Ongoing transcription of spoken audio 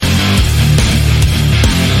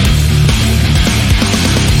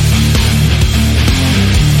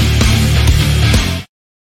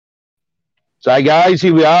So, guys,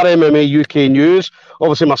 here we are, MMA UK News.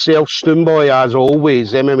 Obviously, myself, Stoomboy, as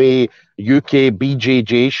always, MMA UK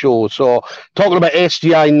BJJ show. So, talking about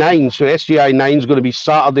SGI 9. So, SGI 9 is going to be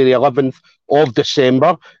Saturday, the 11th of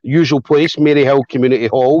December. Usual place, Maryhill Community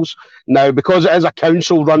Halls. Now, because it is a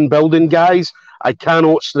council run building, guys, I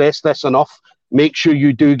cannot stress this enough. Make sure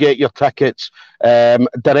you do get your tickets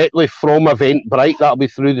directly from Eventbrite. That'll be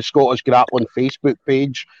through the Scottish Grappling Facebook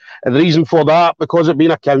page. And the reason for that, because it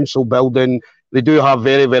being a council building, they do have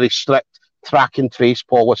very, very strict track and trace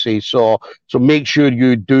policies. So make sure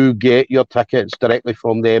you do get your tickets directly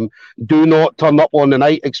from them. Do not turn up on the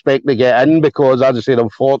night expecting to get in because, as I said,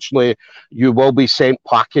 unfortunately, you will be sent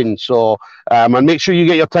packing. So, and make sure you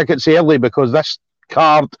get your tickets early because this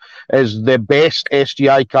card is the best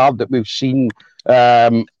SGI card that we've seen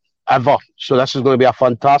ever. So this is going to be a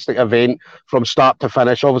fantastic event from start to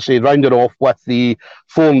finish. Obviously, rounded off with the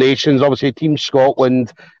Four Nations. Obviously, Team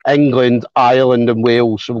Scotland, England, Ireland, and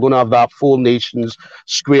Wales. So we're going to have that Four Nations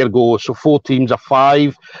square go. So 4 teams of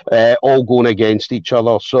 5, all going against each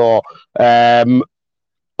other. So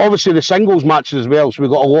obviously the singles matches as well. So we've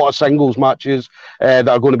got a lot of singles matches that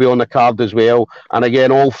are going to be on the card as well. And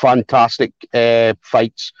again, all fantastic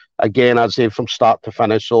fights. Again, I'd say from start to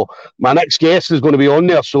finish. So my next guest is going to be on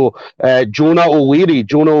there. So Jonah O'Leary.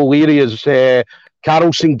 Jonah O'Leary is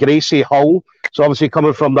Carlson Gracie Hull. So obviously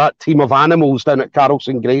coming from that team of animals down at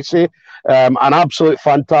Carlson Gracie. An absolute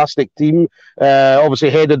fantastic team.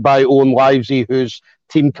 Obviously headed by Owen Livesey, who's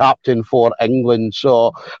team captain for England.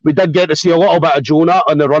 So we did get to see a little bit of Jonah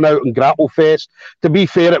on the run out in Grapple Fest. To be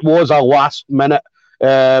fair, it was a last minute.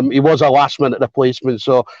 He was a last minute replacement,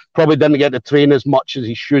 so probably didn't get to train as much as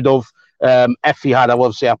he should have if he had,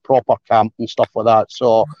 obviously, a proper camp and stuff like that.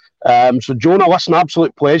 So, so Jonah, listen,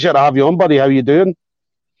 absolute pleasure to have you on, buddy. How you doing?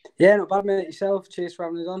 Yeah, not bad, mate. Yourself? Cheers for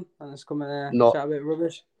having us on. And it's coming chat a bit of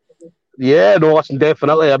rubbish. Yeah, no, listen,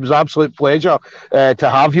 definitely. It was an absolute pleasure to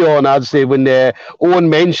have you on. I'd say when Owen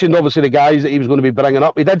mentioned, obviously, the guys that he was going to be bringing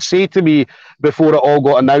up, he did say to me before it all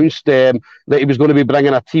got announced that he was going to be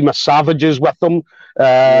bringing a team of savages with him.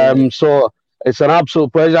 So it's an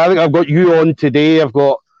absolute pleasure. I think I've got you on today. I've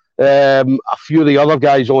got a few of the other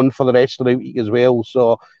guys on for the rest of the week as well.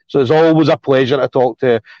 So it's always a pleasure to talk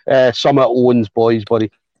to some of Owen's boys,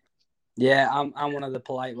 buddy. Yeah, I'm one of the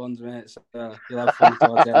polite ones, mate. So you'll have fun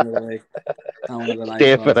towards the end of the week. I'm one of the nice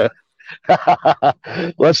Definitely.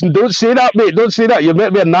 Listen, don't say that, mate. Don't say that. You're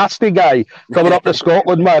meant to be a nasty guy coming up to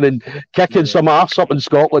Scotland, man, and kicking some ass up in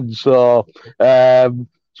Scotland. So, so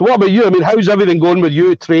what about you? I mean, how's everything going with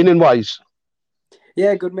you, training-wise?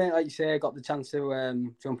 Yeah, good, mate. Like you say, I got the chance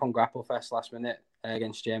to jump on Grapple Fest last minute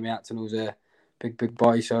against Jamie Acton, who's a big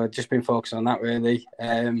boy. So I've just been focusing on that, really.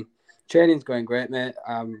 Training's going great, mate.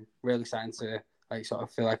 I'm really starting to sort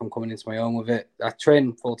of feel like I'm coming into my own with it. I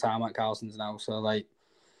train full time at Carlson's now, so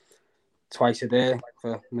twice a day for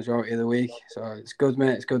the majority of the week. So it's good, mate.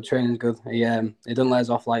 It's good. Training's good. He doesn't let us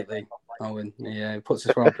off lightly. Owen, he puts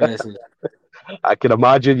us around places. I can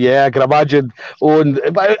imagine, yeah, I can imagine Owen.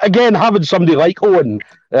 But again, having somebody like Owen,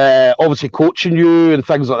 obviously coaching you and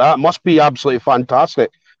things like that must be absolutely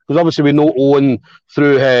fantastic. Because obviously we know Owen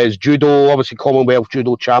through his judo, obviously Commonwealth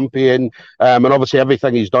judo champion, and obviously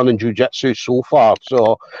everything he's done in jiu-jitsu so far.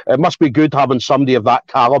 So it must be good having somebody of that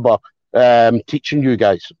caliber teaching you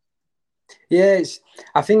guys. Yeah,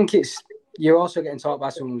 I think you're also getting taught by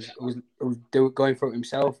someone who's going through it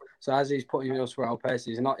himself. So as he's putting us through our pace,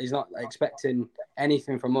 he's not expecting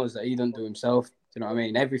anything from us that he doesn't do himself. Do you know what I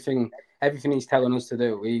mean? Everything he's telling us to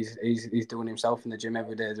do, he's doing himself in the gym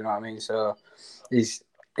every day. Do you know what I mean? So it's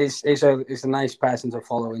a nice person to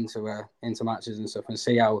follow into matches and stuff and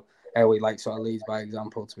see how he sort of leads by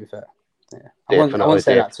example. To be fair, yeah, I won't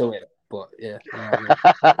say that to it, but yeah. You know what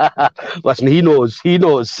I mean? Listen, he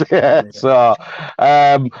knows. Yeah. So,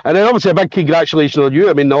 and then obviously a big congratulations on you.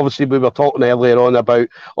 I mean, obviously we were talking earlier on about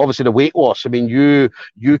obviously the weight loss. I mean,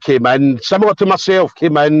 you came in similar to myself,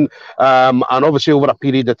 and obviously over a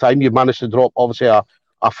period of time you've managed to drop obviously a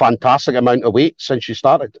fantastic amount of weight since you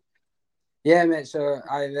started. Yeah, mate. So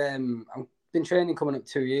I've been training coming up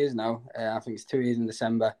 2 years now. I think it's 2 years in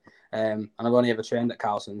December, and I've only ever trained at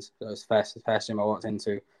Carlson's. So it's the first gym I walked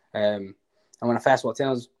into. And when I first walked in, I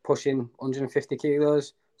was pushing 150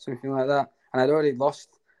 kilos, something like that. And I'd already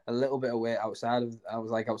lost a little bit of weight outside of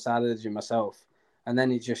the gym myself. And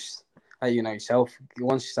then it just, yourself,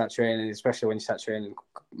 once you start training, especially when you start training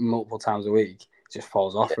multiple times a week, it just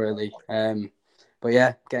falls off really. But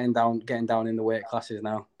yeah, getting down in the weight classes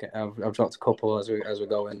now. I've dropped a couple as we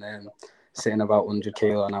go and sitting about 100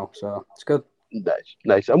 kilo now, so it's good.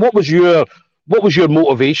 Nice. And what was your what was your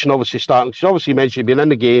motivation? Obviously, starting. Because obviously, you mentioned you've been in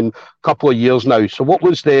the game a couple of years now. So, what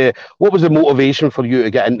was the motivation for you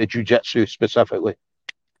to get into jiu-jitsu specifically?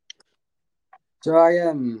 So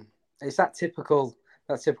it's that typical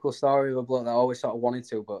story of a bloke that I always sort of wanted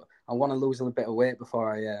to, but I want to lose a little bit of weight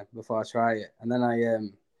before I try it. And then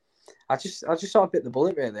I just sort of bit the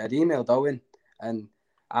bullet really. I'd emailed Owen, and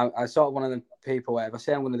I sort of one of the people where if I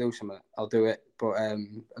say I'm going to do something, I'll do it. But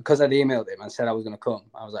because I'd emailed him and said I was going to come,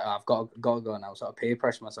 I was like, I've got to go now. Sort of peer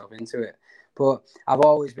pressure myself into it. But I've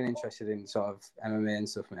always been interested in sort of MMA and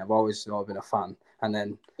stuff. I've always sort of been a fan. And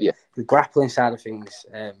then the grappling side of things,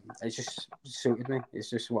 it just suited me. It's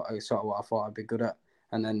just what I thought I'd be good at.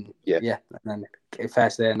 And then and then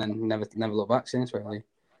first day, and then never look back since really.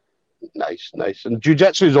 Nice. And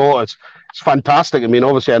jiu-jitsu is it's fantastic. I mean,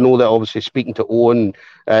 obviously, I know that obviously speaking to Owen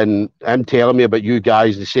and him telling me about you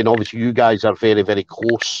guys, they're saying obviously you guys are very, very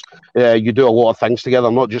close. You do a lot of things together,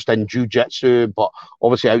 not just in jiu-jitsu, but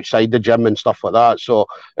obviously outside the gym and stuff like that. So,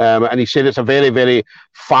 and he said it's a very, very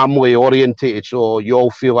family orientated. So you all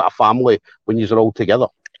feel like a family when you're all together.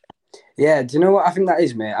 Yeah. Do you know what I think that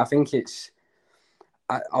is, mate? I think it's.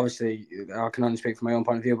 Obviously, I can only speak from my own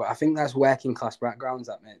point of view, but I think that's working class backgrounds,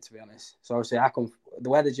 that mate. To be honest, so obviously, the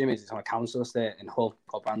way the gym is, it's on a council estate in Hull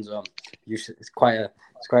called Branzome. It's quite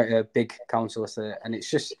a big council estate, and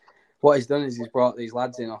it's just what he's done is he's brought these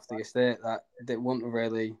lads in off the estate that wouldn't have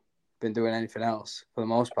really been doing anything else for the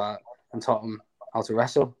most part, and taught them how to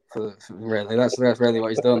wrestle. For really, that's really what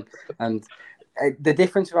he's done. And the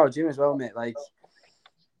difference of our gym as well, mate, like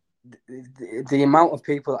the amount of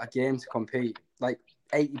people that are game to compete, like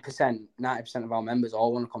 80%, 90% of our members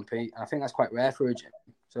all want to compete. And I think that's quite rare for a gym.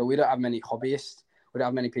 So we don't have many hobbyists. We don't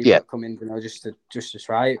have many people that come in, just to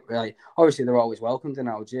try it. Like, obviously, they're always welcomed in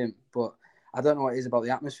our gym, but I don't know what it is about the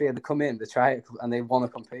atmosphere. They come in, they try it, and they want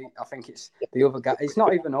to compete. I think it's the other guy. It's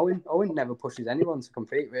not even Owen. Owen never pushes anyone to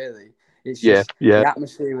compete, really. It's just the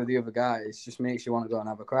atmosphere with the other guys just makes you want to go and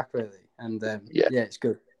have a crack, really. And it's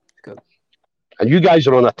good. It's good. And you guys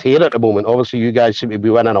are on a tear at the moment. Obviously, you guys seem to be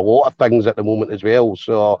winning a lot of things at the moment as well.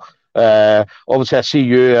 So, obviously, I see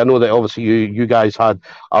you. I know that obviously you guys had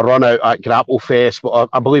a run out at Grapple Fest, but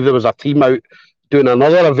I believe there was a team out doing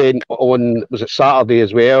another event on, was it Saturday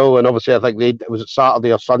as well? And obviously, I think was it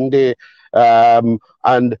Saturday or Sunday? And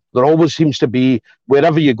there always seems to be,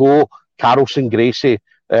 wherever you go, Carlson Gracie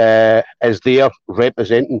is there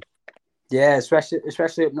representing. Yeah,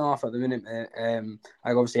 especially up north at the minute.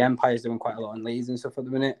 Like obviously Empire's doing quite a lot on Leeds and stuff at the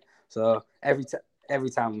minute. So every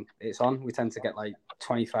time it's on, we tend to get like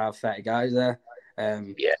 25, 30 guys there.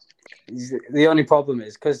 The only problem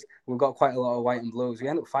is because we've got quite a lot of white and blues, we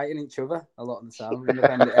end up fighting each other a lot of the time.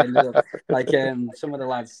 Like some of the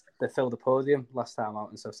lads, they filled the podium last time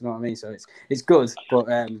out and stuff. You know what I mean? So it's good. But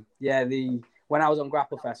when I was on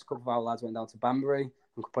Grapple Fest, a couple of our lads went down to Banbury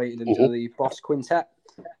and competed into the Boss Quintet.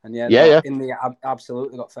 And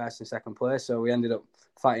absolutely got first and second place. So we ended up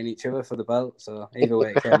fighting each other for the belt. So either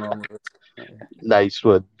way, it came on with us. Nice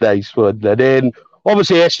one. And then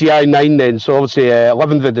obviously SGI 9 then. So obviously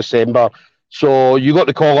 11th of December. So you got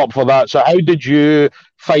the call up for that. So how did you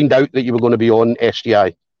find out that you were going to be on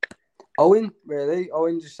SGI? Owen, really.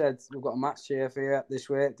 Owen just said, we've got a match here for you this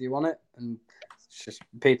week. Do you want it? And it's just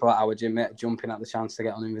people at our gym, mate, jumping at the chance to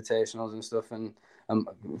get on invitationals and stuff and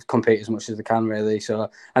compete as much as they can, really. So,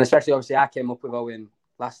 and especially obviously I came up with Owen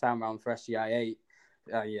last time round for SGI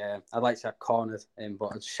 8. I'd like to have cornered him,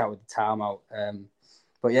 but I just shouted the time out.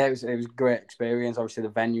 But yeah, it was a great experience. Obviously the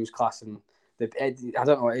venue's class, and I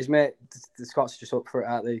don't know what it is, mate. The Scots are just up for it,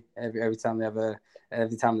 aren't they? Every time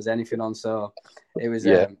there's anything on. So it was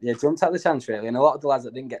jumped at the chance, really. And a lot of the lads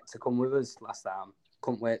that didn't get to come with us last time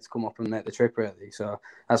couldn't wait to come up and make the trip, really. So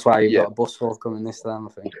that's why you've got a bus full coming this time,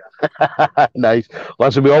 I think. Nice.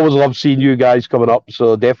 Listen, we always love seeing you guys coming up,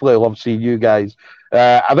 so definitely love seeing you guys.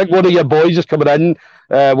 I think one of your boys is coming in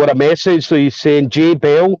with a message. So he's saying, Jay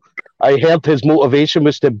Bell, I heard his motivation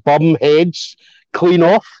was to bum heads clean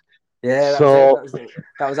off. Yeah,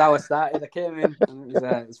 that was how I started. I came in, and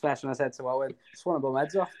it was first when I said to Owen, just want to bum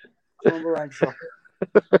heads off.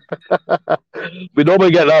 We normally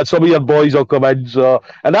get that. Some of your boys will come in. So,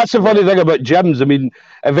 and that's the funny thing about gyms. I mean,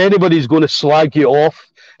 if anybody's going to slag you off,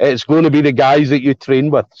 it's going to be the guys that you train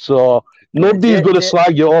with. So nobody's going to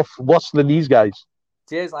slag you off worse than these guys.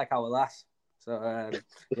 Jay's like our lass. So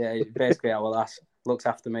basically our lass looks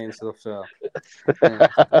after me and stuff. So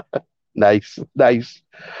nice. And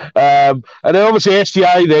then obviously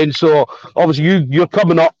SGI then. So obviously you're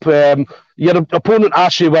coming up. Your opponent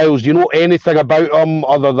Ashley Wiles, do you know anything about him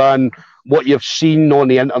other than what you've seen on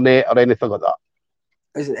the internet or anything like that?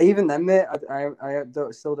 Even then, mate,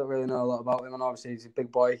 still don't really know a lot about him. And obviously, he's a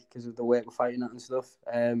big boy because of the weight we're fighting at and stuff.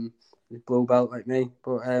 He's blue belt like me.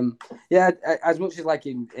 But yeah, as much as like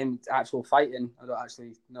in actual fighting, I don't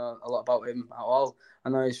actually know a lot about him at all. I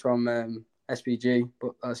know he's from SBG,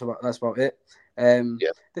 but that's about it.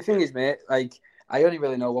 The thing is, mate, like I only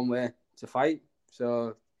really know one way to fight.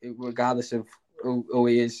 So regardless of who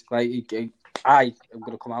he is, like I am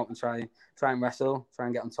gonna come out and try and wrestle, try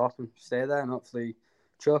and get on top and stay there, and hopefully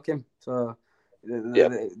choke him. So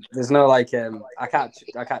there's no like I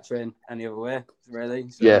can't train any other way really.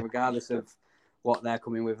 So regardless of what they're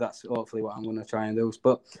coming with, that's hopefully what I'm going to try and do.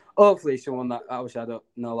 But hopefully someone that obviously I don't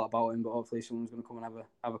know a lot about him, but hopefully someone's going to come and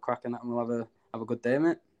have a crack in that, and we'll have a good day,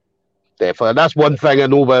 mate. Definitely, that's one thing I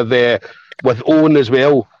know with Owen as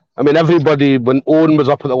well. I mean, everybody when Owen was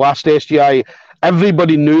up at the last SGI,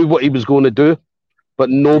 everybody knew what he was going to do, but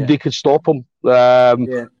nobody could stop him.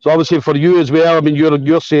 So obviously for you as well, I mean,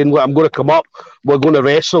 you're saying, well, I'm going to come up, we're going to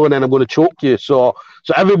wrestle, and then I'm going to choke you. So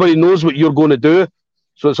everybody knows what you're going to do.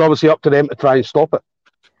 So it's obviously up to them to try and stop it.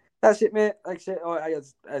 That's it, mate. Like I said,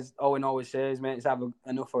 as Owen always says, mate, it's either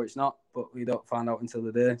enough or it's not, but we don't find out until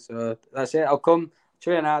the day. So that's it. I'll come,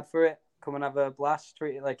 train hard for it, come and have a blast,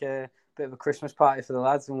 treat it like a bit of a Christmas party for the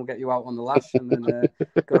lads, and we'll get you out on the lash and then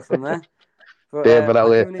go from there. But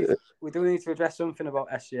we do need to address something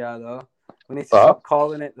about SGR though. We need to stop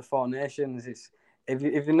calling it the Four Nations. It's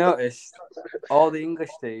if you notice, all the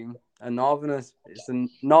English team are Northerners. It's in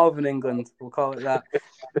Northern England. We'll call it that.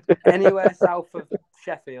 Anywhere south of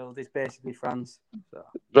Sheffield is basically France. So.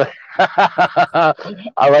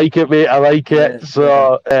 I like it, mate. I like it.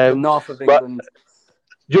 So north of England.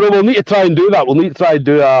 You know, we'll need to try and do that. We'll need to try and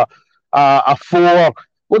do a four.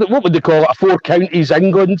 What would they call it? A four counties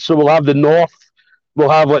England. So we'll have the north, we'll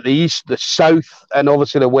have like the east, the south, and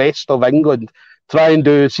obviously the west of England. Try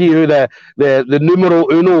and see who the numero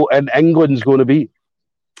uno in England's going to be.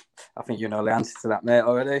 I think you know the answer to that, mate,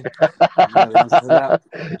 already. The answer to that.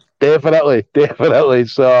 Definitely.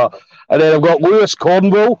 So, and then I've got Lewis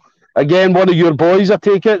Cornwall, again, one of your boys, I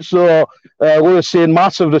take it. So, Lewis saying,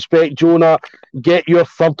 massive respect, Jonah. Get your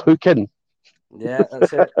third hook in. Yeah,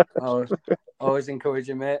 that's it. Always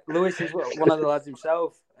encouraging, mate. Lewis is one of the lads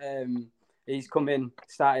himself. He's come in,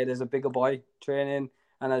 started as a bigger boy training,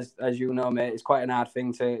 and as you know, mate, it's quite an hard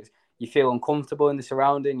thing you feel uncomfortable in the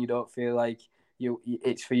surrounding. You don't feel like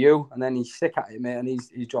it's for you, and then he's sick at it, mate, and he's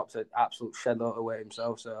dropped an absolute shed load of weight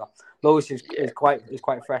himself. So Lewis is quite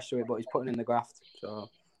fresh to it, but he's putting in the graft, so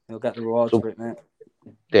he'll get the rewards for it, mate.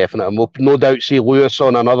 Definitely, and we'll no doubt see Lewis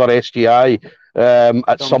on another SGI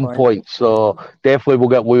at some point. So definitely we'll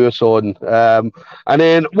get Lewis on. And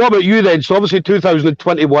then what about you then? So obviously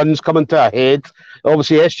 2021's coming to a head.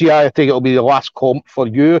 Obviously SGI, I think it'll be the last comp for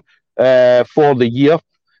you for the year.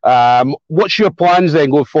 What's your plans then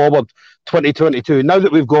going forward 2022? Now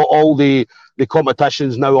that we've got all the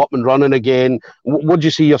competitions now up and running again, what do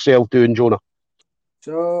you see yourself doing, Jonah?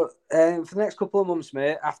 So for the next couple of months,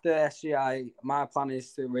 mate, after SGI, my plan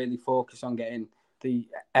is to really focus on getting the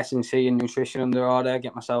S&C and nutrition under order,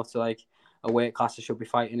 get myself to like a weight class I should be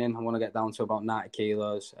fighting in. I want to get down to about 90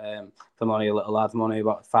 kilos. I'm only a little lad, I'm only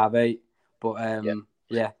about 5'8". But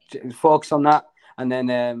focus on that. And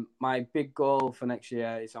then my big goal for next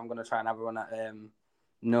year is I'm going to try and have a run at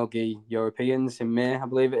Nogi Europeans in May, I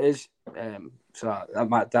believe it is. So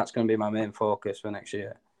that's going to be my main focus for next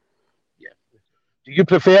year. Do you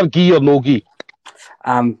prefer gi or no gi?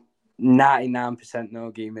 99%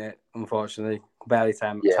 no gi, mate. Unfortunately, barely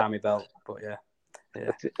tie my belt, but yeah.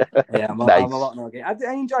 I'm a lot no gi. I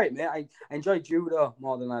enjoy it, mate. I enjoy judo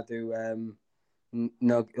more than I do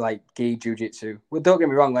no like gi jiu-jitsu. Well, don't get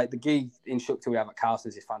me wrong. Like the gi instructor we have at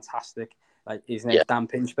Carlson's is fantastic. Like his name's Dan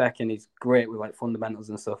Pinchbeck, and he's great with like fundamentals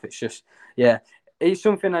and stuff. It's just it's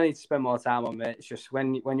something I need to spend more time on, mate. It's just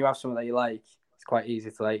when you have something that you like, it's quite easy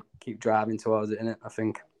to like keep driving towards it, innit? I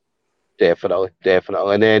think. Definitely.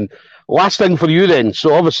 And then last thing for you then.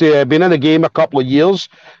 So obviously I've been in the game a couple of years.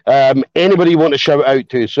 Anybody you want to shout out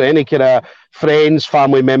to? So any kind of friends,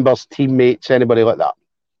 family members, teammates, anybody like that?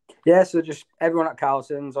 Yeah, so just everyone at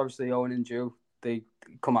Carlson's, obviously Owen and Drew, they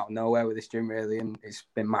come out of nowhere with this gym really, and it's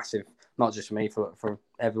been massive. Not just me, for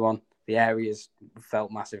everyone. The area's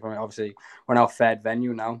felt massive. I mean, obviously we're now a third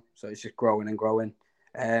venue now, so it's just growing and growing.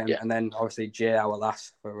 And then obviously Jay, our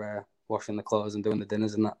lass, for washing the clothes and doing the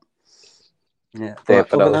dinners and that. Yeah,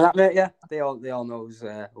 but other than that, mate, they all know who's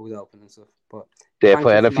open and stuff. But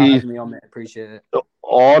definitely, and if you having me on, mate, appreciate it.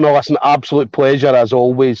 Oh no, it's an absolute pleasure as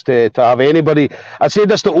always to have anybody. I say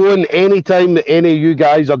this to Owen, anytime that any of you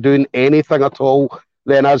guys are doing anything at all,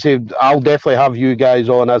 then I say I'll definitely have you guys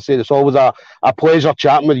on. I say it's always a pleasure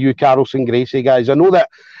chatting with you, Carlson Gracie guys. I know that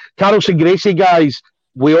Carlson Gracie guys,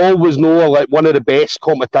 we always know like one of the best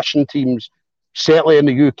competition teams, certainly in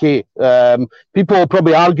the UK. People will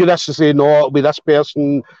probably argue this and say, no, it'll be this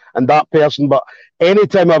person and that person. But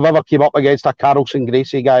anytime I've ever came up against a Carlson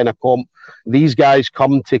Gracie guy in a comp, these guys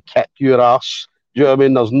come to kick your ass. Do you know what I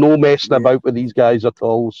mean? There's no messing about with these guys at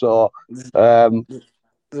all. So, there's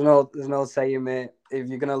no saying, mate. If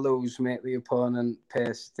you're gonna lose, make the opponent pay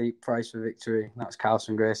a steep price for victory. That's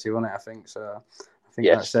Carlson Gracie, wasn't it? I think so. I think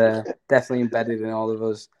that's definitely embedded in all of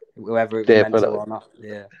us, whoever it's mental or not.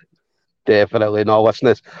 Yeah. Definitely. No, listen,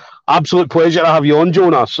 it's absolute pleasure to have you on,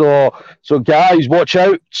 Jonah. So guys, watch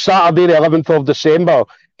out. Saturday, the 11th of December,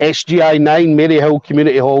 SGI 9, Maryhill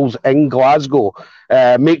Community Halls in Glasgow.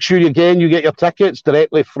 Make sure, again, you get your tickets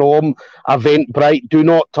directly from Eventbrite. Do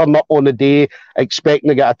not turn up on the day expecting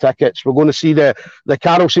to get a tickets. We're going to see the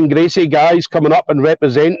Carlson Gracie guys coming up and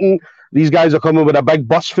representing. These guys are coming with a big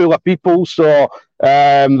bus full of people, so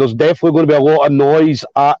there's definitely going to be a lot of noise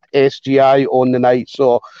at SGI on the night.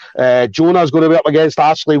 So Jonah's going to be up against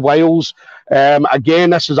Ashley Wiles. Again,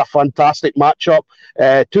 this is a fantastic matchup.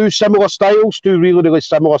 Two similar styles, two really, really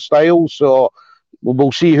similar styles. So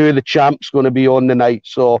we'll see who the champ's going to be on the night.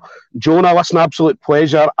 So, Jonah, listen, absolute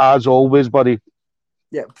pleasure as always, buddy.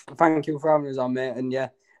 Yeah, thank you for having us on, mate. And yeah,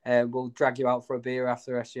 we'll drag you out for a beer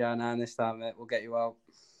after SGI 9 this time, mate. We'll get you out.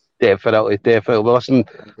 Definitely. Well, listen,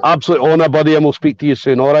 absolute honour, buddy, and we'll speak to you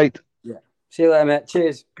soon, all right? Yeah. See you later, mate.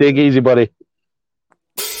 Cheers. Take it easy, buddy.